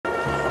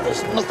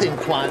there's nothing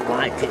quite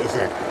like it, is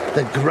there?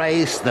 The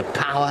grace, the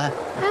power.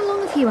 How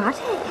long have you had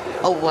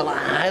it? Oh, well, I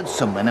had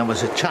some when I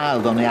was a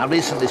child, only I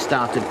recently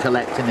started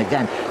collecting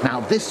again. Now,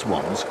 this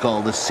one's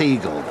called the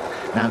Seagull.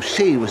 Now,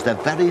 she was the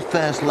very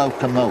first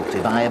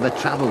locomotive I ever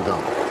travelled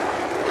on.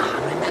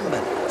 I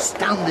remember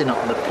standing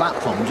on the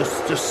platform,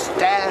 just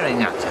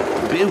staring at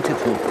her.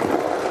 Beautiful.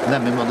 And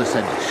then my mother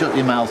said, "Shut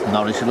your mouth,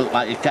 Norris, you look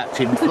like you're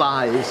catching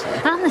flies."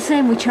 I'm the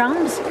same with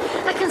trams.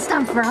 I can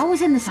stand for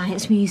hours in the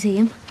Science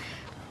Museum.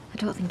 I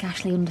don't think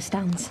Ashley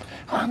understands.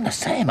 Well, I'm the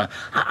same.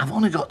 I've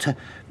only got to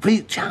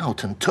reach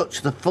out and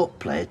touch the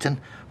footplate and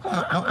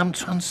I'm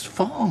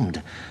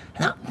transformed.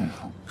 That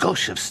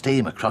gush of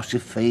steam across your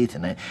feet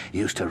and it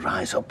used to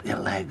rise up your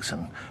legs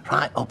and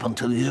right up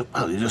until you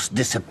just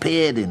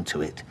disappeared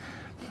into it.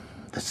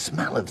 The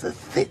smell of the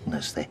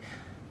thickness, the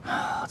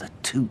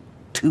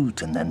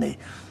toot and then the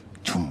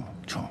chung,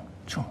 chung,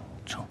 chung,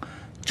 chung,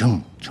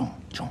 chung, chung,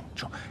 chung,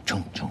 chung,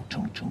 chung, chung,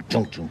 chung, chung,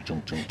 chung, chung,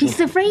 chung, chung. It's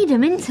the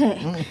freedom, isn't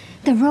it?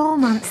 The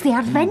romance, the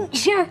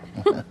adventure.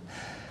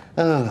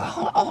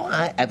 All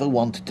I ever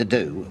wanted to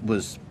do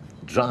was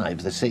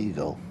drive the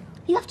Seagull.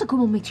 You'll have to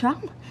come on my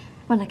tram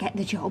when I get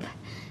the job.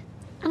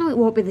 I know it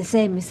won't be the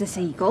same as the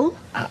Seagull.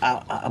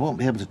 I won't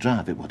be able to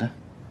drive it, would I?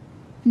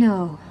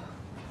 No.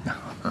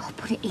 Oh,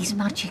 but it is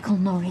magical,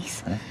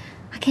 Norris.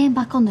 I came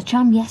back on the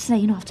tram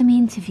yesterday, after my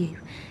interview.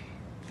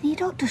 And you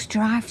don't just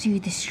drive through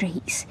the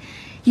streets.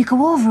 You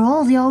go over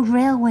all the old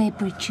railway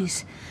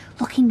bridges,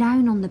 looking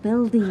down on the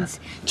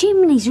buildings,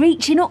 chimneys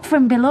reaching up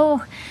from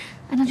below.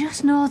 And I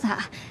just know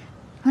that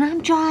when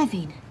I'm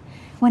driving,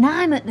 when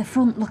I'm at the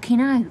front looking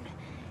out,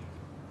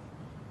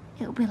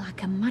 it'll be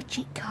like a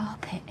magic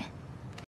carpet.